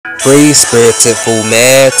Free spirited full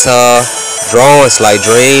matter. Drawings like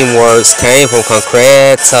DreamWorks came from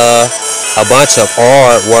concrete. A bunch of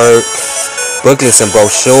artwork. Booklets and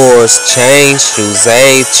brochures. Change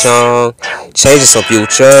Juzei Chung. Changes some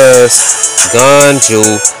futures. Ganju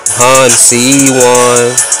Han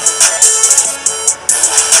C1.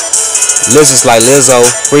 Lizards like Lizzo.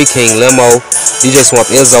 Free King Limo. DJ Swamp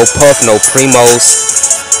Izzo. Puff no Primos.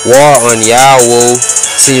 War on Yawu,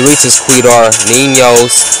 Senoritas Cuidar,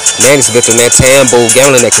 Ninos, Nanny's Victor Natambu,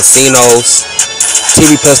 gambling at casinos,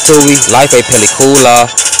 TV plus Tubi, Life a Pellicula,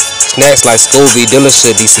 snacks like Scooby,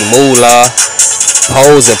 Dillasha, DC Moolah,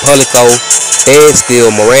 Pose and Publico, Fed Steel,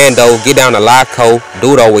 Morando, get down to Laco,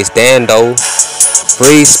 Dude always Dando,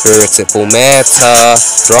 free spirited Fumata,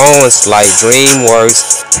 drawings like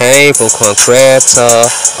DreamWorks, came from Concreta,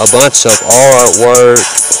 a bunch of artwork.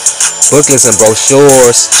 Booklets and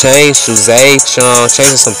brochures, change Juzei Chung,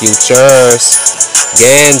 changing some futures.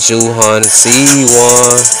 Ganju Han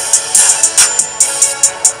C1.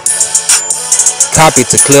 Copy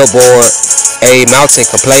to clipboard. A mountain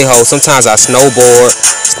can play ho. Sometimes I snowboard.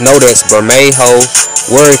 Snow that's Bermejo.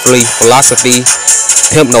 Worry free philosophy.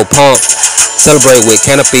 Pimp no pump. Celebrate with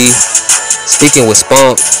canopy. Speaking with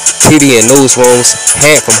spunk. TV and newsrooms.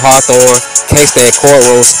 Hat from Hawthorne. Can't stand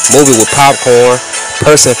courtrooms. Movie with popcorn.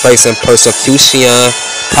 Person facing persecution,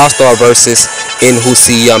 Hostile versus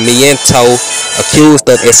enjuiciamiento, accused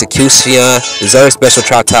of execution, deserve special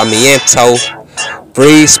tratamiento,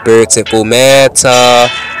 free spirited fumata,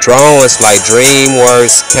 drawings like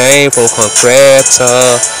DreamWorks, came from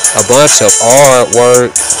Concreta, a bunch of artwork,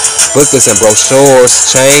 booklets and brochures,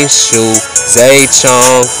 change shoe, Zay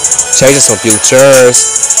Chong, changing some futures,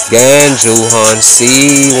 Ganju Han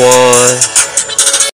C1.